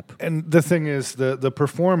her lap. And the thing is, the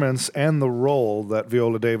performance and the role that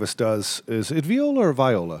Viola Davis does, is it Viola or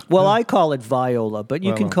Viola? Well, I call it Viola, but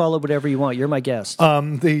you can call it whatever you want. You're my guest.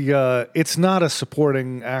 It's not a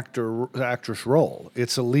supporting actress role.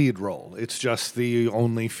 It's a lead role. It's just the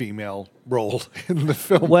only female role in the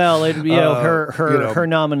film. Well, her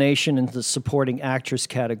nomination in the supporting actress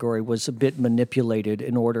category was a bit manipulated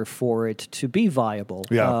in order for it to be viable.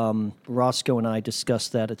 Yeah. Roscoe and I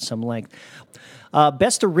discussed that at some length.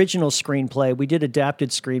 Best original screenplay. We did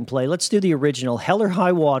adapted screenplay. Let's do the original. Hell or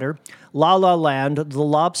High Water, La La Land, The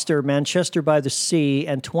Lobster, Manchester by the Sea,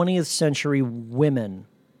 and 20th Century Women.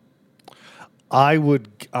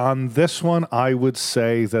 On this one, I would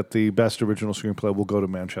say that the best original screenplay will go to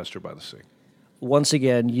Manchester by the Sea. Once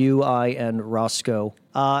again, you, I, and Roscoe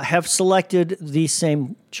have selected the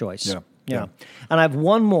same choice. Yeah. And I have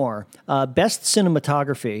one more. Best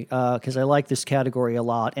cinematography, because I like this category a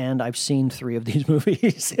lot, and I've seen 3 of these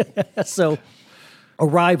movies. So,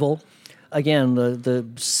 Arrival, again, the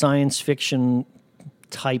science fiction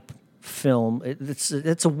type film.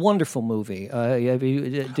 It's a wonderful movie.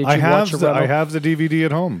 Did you watch Arrival? I have the DVD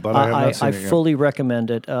at home, but I have not seen it yet. I fully recommend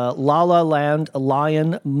it. La La Land,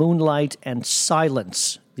 Lion, Moonlight, and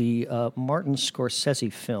Silence, the Martin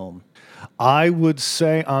Scorsese film. I would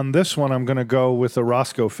say on this one, I'm going to go with a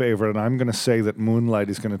Roscoe favorite, and I'm going to say that Moonlight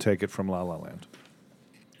is going to take it from La La Land.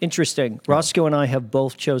 Interesting. Roscoe and I have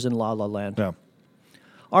both chosen La La Land. Yeah.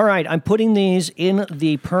 All right, I'm putting these in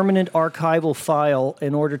the permanent archival file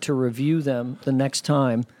in order to review them the next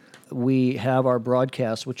time we have our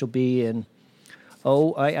broadcast, which will be in,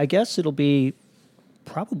 I guess it'll be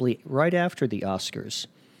probably right after the Oscars.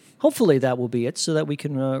 Hopefully that will be it so that we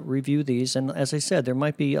can review these. And as I said, there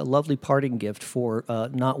might be a lovely parting gift for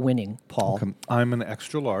not winning, Paul. Okay. I'm an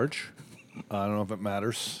extra large. I don't know if it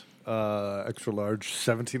matters. Extra large,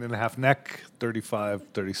 17 and a half neck, 35,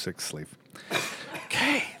 36 sleeve.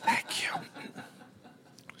 Okay, thank you.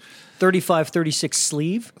 35, 36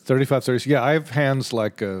 sleeve? 35, 36. Yeah, I have hands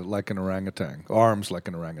like an orangutan, arms like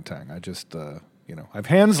an orangutan. I just, I have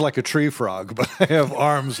hands like a tree frog, but I have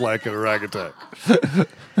arms like an orangutan.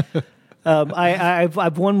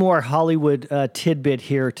 I've one more Hollywood tidbit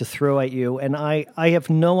here to throw at you, and I have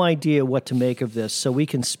no idea what to make of this, so we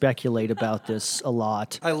can speculate about this a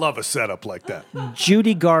lot. I love a setup like that.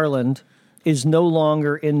 Judy Garland is no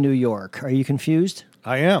longer in New York. Are you confused?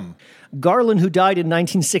 I am. Garland, who died in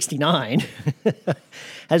 1969,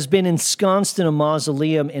 has been ensconced in a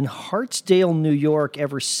mausoleum in Hartsdale, New York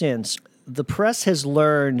ever since. The press has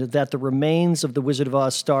learned that the remains of the Wizard of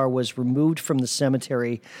Oz star was removed from the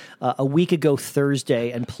cemetery a week ago Thursday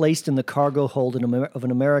and placed in the cargo hold of an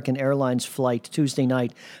American Airlines flight Tuesday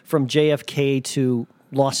night from JFK to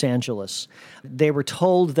Los Angeles. They were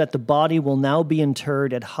told that the body will now be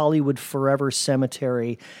interred at Hollywood Forever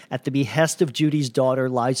Cemetery at the behest of Judy's daughter,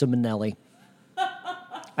 Liza Minnelli.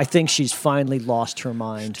 I think she's finally lost her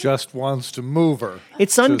mind. Just wants to move her.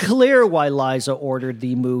 It's unclear why Liza ordered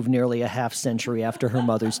the move nearly a half century after her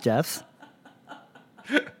mother's death.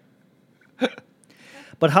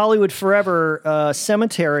 But Hollywood Forever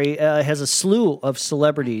Cemetery has a slew of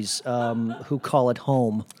celebrities who call it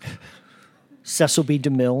home. Cecil B.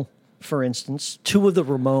 DeMille, for instance. 2 of the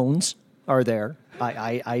Ramones are there.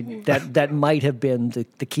 That might have been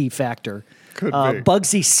the key factor. Could be.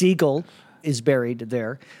 Bugsy Siegel is buried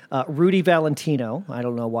there. Rudy Valentino. I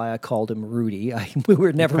don't know why I called him Rudy. We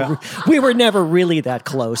were never really that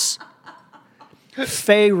close.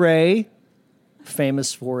 Fay Wray,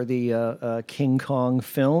 famous for the King Kong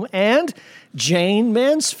film, and Jane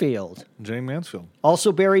Mansfield. Jane Mansfield.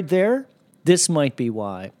 Also buried there. This might be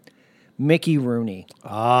why. Mickey Rooney,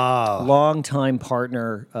 longtime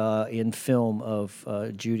partner in film of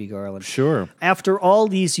Judy Garland. Sure. After all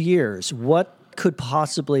these years, what could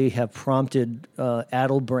possibly have prompted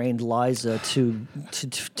addle-brained Liza to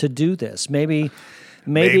do this? Maybe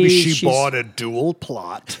she bought a dual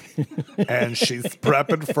plot and she's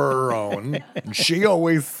prepping for her own. And she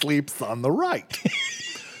always sleeps on the right.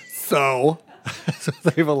 So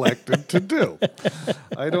they've elected to do.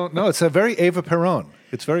 I don't know. It's a very Eva Peron.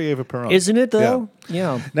 It's very Eva Peron. Isn't it, though?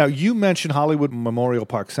 Yeah. Now, you mentioned Hollywood Memorial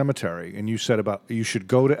Park Cemetery, and you said about you should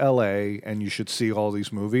go to L.A. and you should see all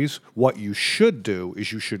these movies. What you should do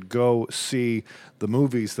is you should go see the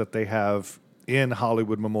movies that they have in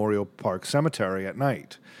Hollywood Memorial Park Cemetery at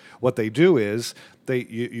night. What they do is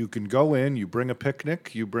you can go in, you bring a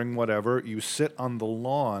picnic, you bring whatever, you sit on the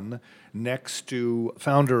lawn next to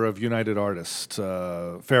founder of United Artists,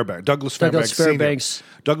 Fairbanks, Douglas Fairbanks Sr.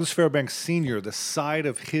 Douglas Fairbanks Sr., the side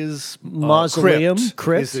of his mausoleum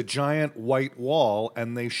crypt is a giant white wall,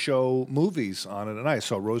 and they show movies on it. And I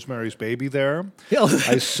saw Rosemary's Baby there.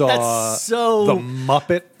 I saw the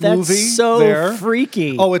Muppet movie there. That's so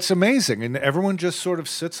freaky. Oh, it's amazing. And everyone just sort of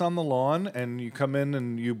sits on the lawn, and you come in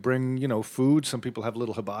and you bring, food. Some people have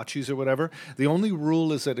little hibachis or whatever. The only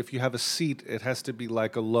rule is that if you have a seat, it has to be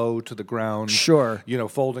like a low to the ground, sure,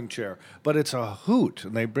 folding chair. But it's a hoot,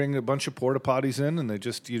 and they bring a bunch of porta potties in, and they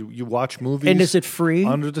just you watch movies. And is it free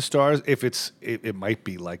under the stars? If it might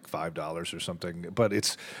be like $5 or something, but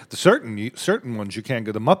it's the certain ones you can't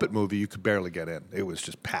get. The Muppet movie you could barely get in. It was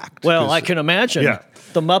just packed. Well, I can imagine. Yeah.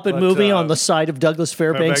 The Muppet movie on the side of Douglas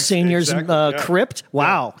Fairbanks Sr.'s crypt.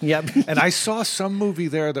 Wow. Yeah. And I saw some movie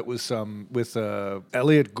there that was with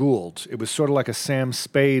Elliot Gould. It was sort of like a Sam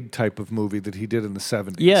Spade type of movie that he did in the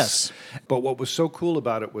 70s. Yes. But what was so cool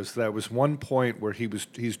about it was there was one point where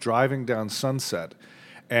he's driving down Sunset,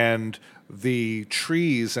 and the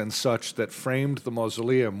trees and such that framed the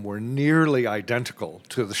mausoleum were nearly identical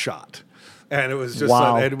to the shot. And it was just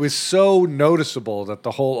it was so noticeable that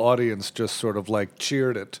the whole audience just sort of like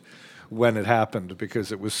cheered it when it happened,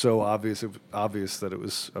 because it was so obvious that it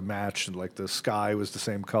was a match, and like the sky was the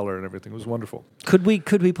same color and everything. It was wonderful. Could we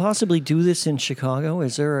possibly do this in Chicago?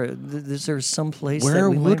 Is there some place Where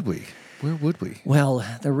would we? Where would we? Well,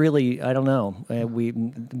 I don't know. We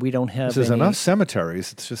don't have. There's enough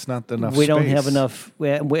cemeteries. It's just not enough. We don't have enough,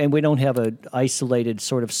 and we don't have an isolated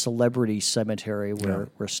sort of celebrity cemetery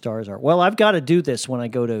where stars are. Well, I've got to do this when I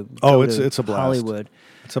go to it's a blast. Hollywood.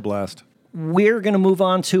 It's a blast. We're going to move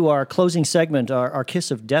on to our closing segment, our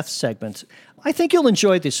Kiss of Death segment. I think you'll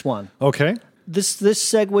enjoy this one. Okay. This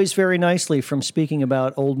segues very nicely from speaking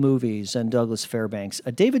about old movies and Douglas Fairbanks.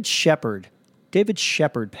 David Shepard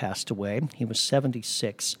passed away. He was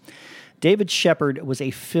 76. David Shepard was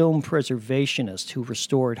a film preservationist who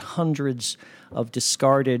restored hundreds of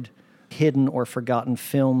discarded, hidden, or forgotten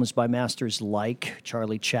films by masters like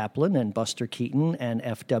Charlie Chaplin and Buster Keaton and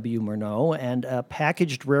F.W. Murnau, and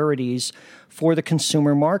packaged rarities for the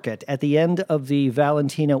consumer market. At the end of the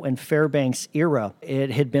Valentino and Fairbanks era,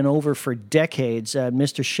 it had been over for decades.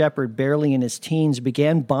 Mr. Shepard, barely in his teens,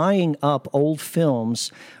 began buying up old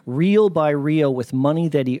films reel by reel with money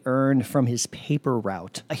that he earned from his paper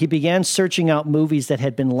route. He began searching out movies that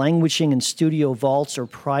had been languishing in studio vaults or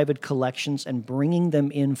private collections and bringing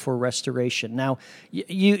them in for restoration. Now,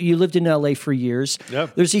 you lived in L.A. for years.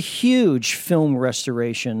 Yep. There's a huge film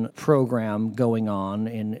restoration program going on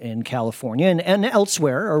in California and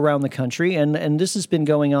elsewhere around the country, and this has been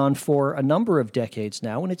going on for a number of decades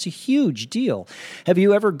now, and it's a huge deal. Have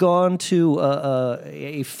you ever gone to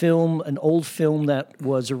an old film that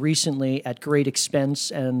was recently at great expense?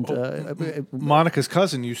 And Monica's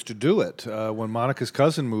cousin used to do it. When Monica's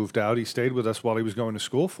cousin moved out, he stayed with us while he was going to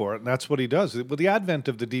school for it, and that's what he does. Well, the advent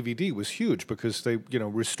of the DVD was huge because they,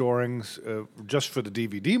 restoring just for the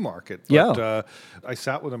DVD market. But, I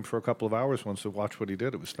sat with him for a couple of hours once to watch what he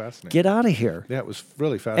did. It was fascinating. Get out of here! Yeah, it was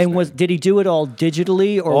really fascinating. And did he do it all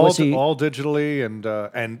digitally, or was he all digitally?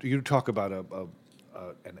 And you talk about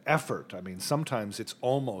an effort. I mean, sometimes it's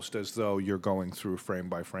almost as though you're going through frame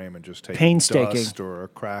by frame and just taking dust or a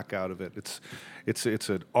crack out of it. It's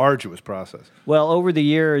an arduous process. Well, over the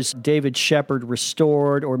years, David Shepard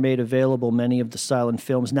restored or made available many of the silent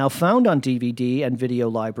films now found on DVD and video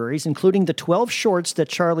libraries, including the 12 shorts that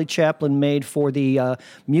Charlie Chaplin made for the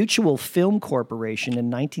Mutual Film Corporation in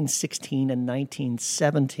 1916 and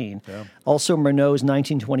 1917. Yeah. Also, Murnau's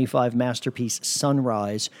 1925 masterpiece,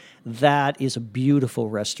 Sunrise. That is a beautiful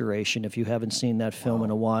restoration. If you haven't seen that film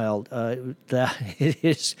in a while, that it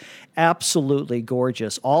is absolutely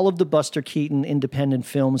gorgeous. All of the Buster Keaton independent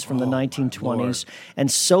films from the 1920s and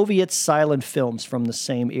Soviet silent films from the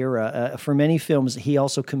same era. For many films, he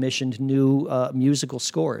also commissioned new musical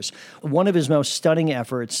scores. One of his most stunning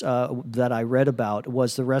efforts that I read about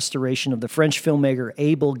was the restoration of the French filmmaker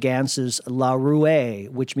Abel Gance's La Roue,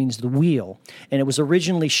 which means the wheel. And it was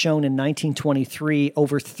originally shown in 1923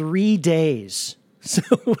 over 3 days So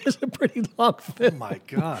it was a pretty long film. Oh my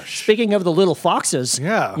gosh. Speaking of the little foxes.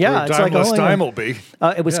 Yeah. Yeah. It's like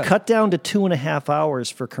Dimbleby. It was cut down to 2.5 hours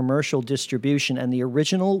for commercial distribution, and the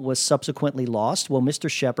original was subsequently lost. Well, Mr.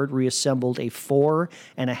 Shepard reassembled a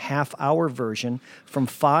 4.5-hour version from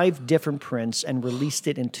 5 different prints and released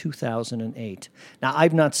it in 2008. Now,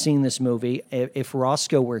 I've not seen this movie. If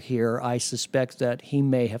Roscoe were here, I suspect that he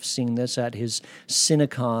may have seen this at his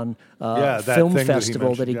Cinecon film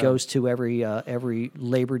festival that he goes to every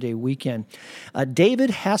Labor Day weekend. David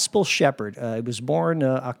Haspel Shepard was born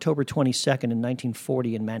October 22nd in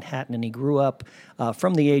 1940 in Manhattan, and he grew up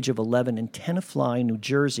from the age of 11 in Tenafly, New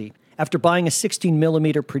Jersey. After buying a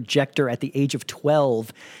 16-millimeter projector at the age of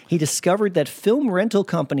 12, he discovered that film rental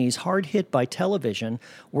companies hard hit by television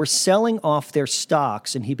were selling off their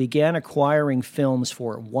stocks, and he began acquiring films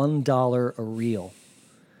for $1 a reel.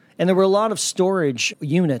 And there were a lot of storage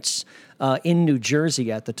units in New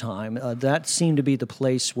Jersey at the time. That seemed to be the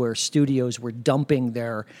place where studios were dumping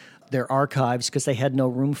their archives because they had no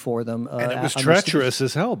room for them. And it was treacherous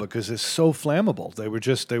as hell because it's so flammable. They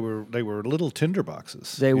were little tinder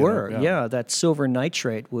boxes. They were, yeah. That silver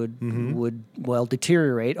nitrate would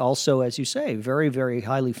deteriorate. Also, as you say, very, very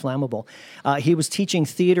highly flammable. He was teaching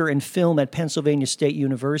theater and film at Pennsylvania State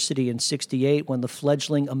University in '68 when the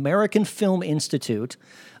fledgling American Film Institute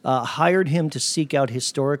hired him to seek out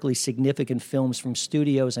historically significant films from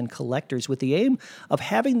studios and collectors with the aim of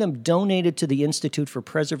having them donated to the Institute for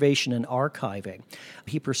Preservation and Archiving.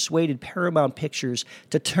 He persuaded Paramount Pictures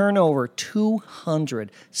to turn over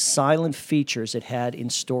 200 silent features it had in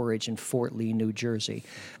storage in Fort Lee, New Jersey.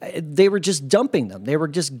 They were just dumping them. They were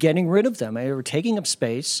just getting rid of them. They were taking up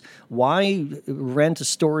space. Why rent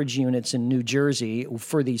storage units in New Jersey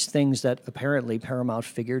for these things that apparently Paramount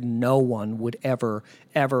figured no one would ever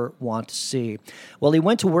want to see? Well, he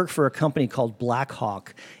went to work for a company called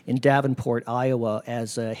Blackhawk in Davenport, Iowa,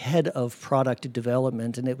 as a head of product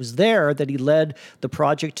development, and it was there that he led the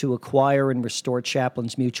project to acquire and restore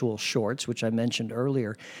Chaplin's Mutual shorts, which I mentioned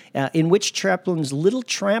earlier, in which Chaplin's Little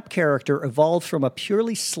Tramp character evolved from a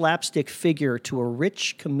purely slapstick figure to a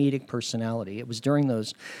rich comedic personality. It was during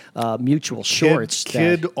those Mutual shorts.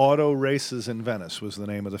 Kid Auto Races in Venice was the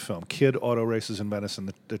name of the film. Kid Auto Races in Venice,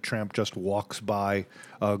 and the Tramp just walks by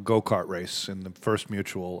a go-kart race in the first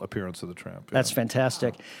Mutual appearance of the Tramp. That's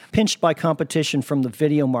fantastic. Pinched by competition from the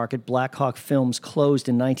video market, Blackhawk Films closed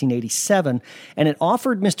in 1987, and it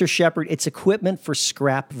offered Mr. Shepard its equipment for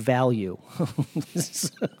scrap value.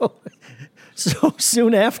 So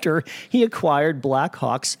soon after, he acquired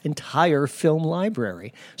Blackhawk's entire film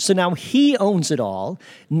library. So now he owns it all.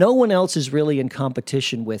 No one else is really in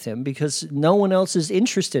competition with him because no one else is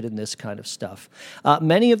interested in this kind of stuff.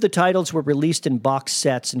 Many of the titles were released in box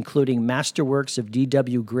sets, including masterworks of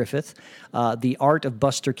D.W. Griffith, The Art of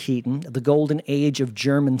Buster Keaton, The Golden Age of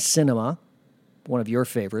German Cinema, one of your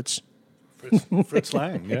favorites. Fritz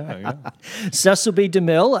Lang, yeah. Cecil B.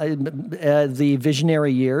 DeMille, The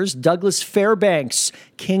Visionary Years, Douglas Fairbanks,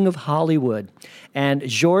 King of Hollywood, and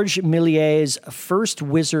Georges Méliès' First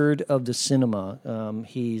Wizard of the Cinema.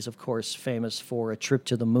 He's, of course, famous for A Trip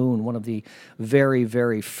to the Moon, one of the very,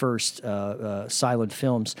 very first silent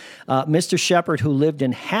films. Mr. Shepard, who lived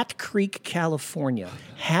in Hat Creek, California.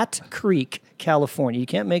 Hat Creek, California. You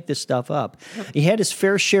can't make this stuff up. He had his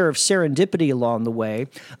fair share of serendipity along the way.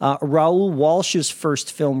 Raoul Walsh's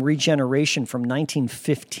first film, Regeneration, from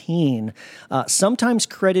 1915, sometimes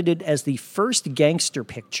credited as the first gangster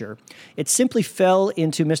picture. It simply fell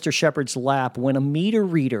into Mr. Shepard's lap when a meter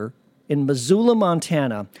reader in Missoula,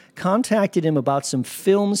 Montana, contacted him about some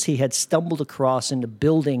films he had stumbled across in a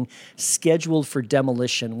building scheduled for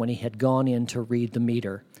demolition when he had gone in to read the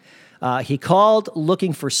meter. He called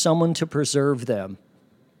looking for someone to preserve them,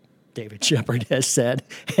 David Shepard has said,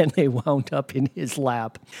 and they wound up in his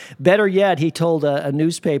lap. Better yet, he told a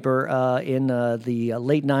newspaper in the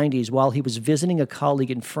late 90s while he was visiting a colleague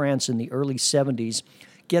in France in the early 70s,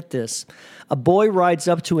 get this, a boy rides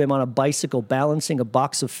up to him on a bicycle balancing a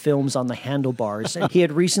box of films on the handlebars, and he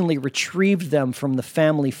had recently retrieved them from the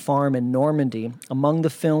family farm in Normandy. Among the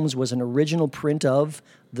films was an original print of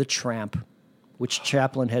The Tramp, which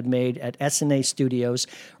Chaplin had made at S&A Studios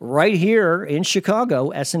right here in Chicago,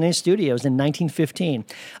 S&A Studios in 1915.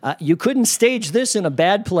 You couldn't stage this in a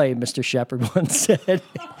bad play, Mr. Shepard once said.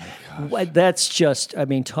 That's just, I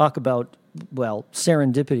mean, talk about, well,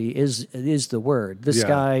 serendipity is the word. This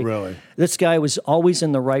guy was always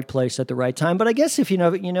in the right place at the right time. But I guess if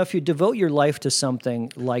if you devote your life to something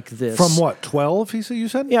like this, from what 12? You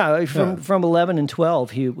said? Yeah, from 11 and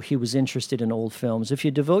 12, he was interested in old films. If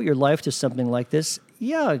you devote your life to something like this,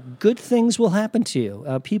 yeah, good things will happen to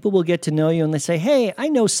you. People will get to know you, and they say, "Hey, I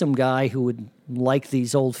know some guy who would like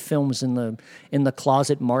these old films in the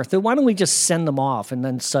closet, Martha. Why don't we just send them off?" And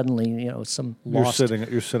then suddenly, some lost.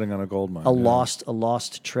 You're sitting on a gold mine. A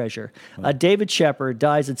lost treasure. David Shepard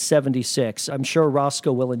dies at 76. I'm sure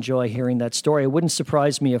Roscoe will enjoy hearing that story. It wouldn't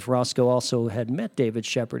surprise me if Roscoe also had met David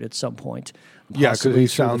Shepard at some point. Yeah, because he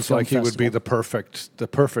sounds like he would be the perfect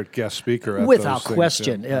guest speaker at without those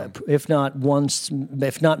question. Yeah. If not once,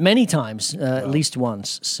 if not many times, at least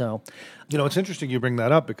once. So. It's interesting you bring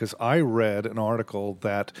that up because I read an article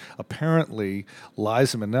that apparently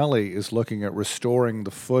Liza Minnelli is looking at restoring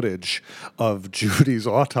the footage of Judy's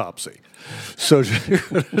autopsy. So you're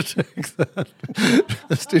going to take that,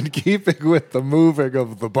 just in keeping with the moving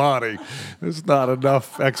of the body. There's not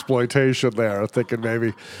enough exploitation there. I'm thinking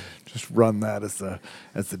maybe just run that as the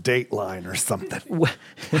Dateline or something.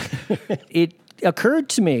 It occurred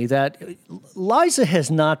to me that Liza has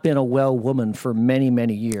not been a well woman for many,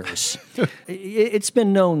 many years. It's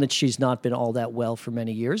been known that she's not been all that well for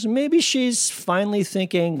many years. And maybe she's finally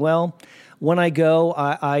thinking, well, when I go,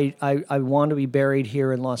 I want to be buried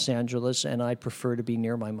here in Los Angeles, and I prefer to be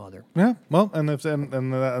near my mother. Yeah, well, and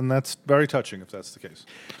that's very touching if that's the case.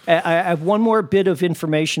 I have one more bit of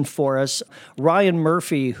information for us. Ryan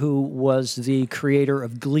Murphy, who was the creator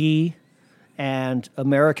of Glee and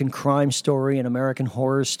American Crime Story and American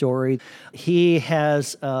Horror Story, he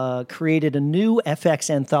has created a new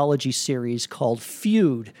FX anthology series called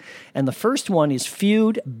Feud. And the first one is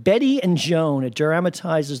Feud, Betty and Joan. It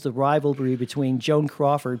dramatizes the rivalry between Joan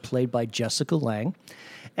Crawford, played by Jessica Lange,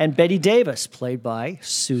 and Betty Davis, played by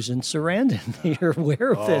Susan Sarandon. You're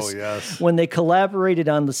aware of this. Oh, yes. When they collaborated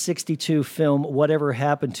on the 1962 film Whatever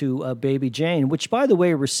Happened to Baby Jane, which, by the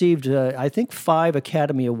way, received, I think, 5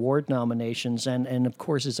 Academy Award nominations and of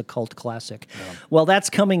course, is a cult classic. Yeah. Well, that's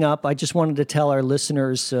coming up. I just wanted to tell our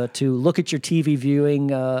listeners to look at your TV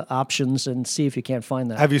viewing options and see if you can't find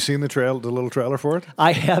that. Have you seen the little trailer for it?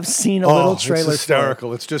 I have seen a little trailer. It's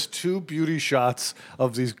hysterical. It's just 2 beauty shots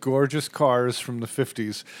of these gorgeous cars from the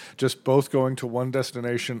 50s. Just both going to one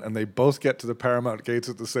destination, and they both get to the Paramount gates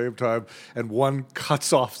at the same time, and one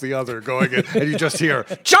cuts off the other going in, and you just hear,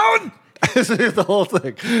 Joan! The whole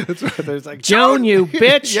thing. It's right. There's like, Joan, you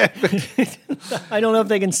bitch! I don't know if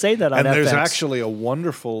they can say that on FX. And there's actually a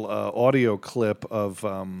wonderful audio clip of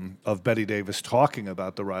Betty Davis talking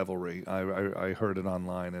about the rivalry. I heard it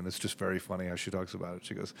online, and it's just very funny how she talks about it.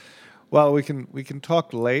 She goes, well, we can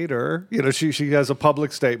talk later. She has a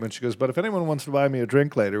public statement. She goes, but if anyone wants to buy me a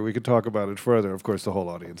drink later, we could talk about it further. Of course, the whole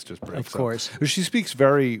audience just breaks up. Of course. She speaks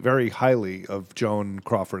very, very highly of Joan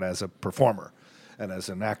Crawford as a performer and as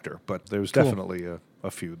an actor, but there's definitely a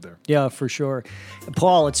feud there. Yeah, for sure.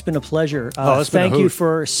 Paul, it's been a pleasure. Thank you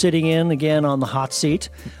for sitting in again on the hot seat.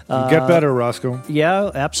 Get better, Roscoe. Yeah,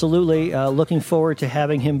 absolutely. Looking forward to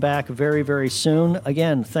having him back very, very soon.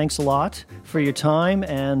 Again, thanks a lot for your time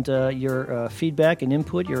and your feedback and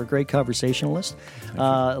input. You're a great conversationalist.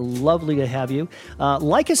 Lovely to have you.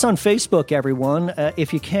 Like us on Facebook, everyone,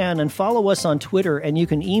 if you can, and follow us on Twitter, and you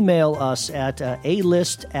can email us at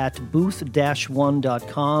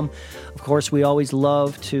alist@booth-1.com. Of course, we always love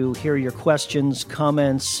to hear your questions,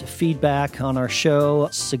 comments, feedback on our show,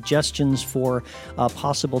 suggestions for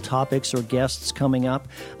possible topics or guests coming up.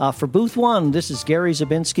 For Booth One, this is Gary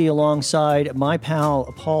Zabinski alongside my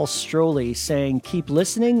pal Paul Stroley saying keep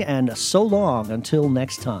listening and so long until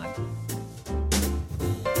next time.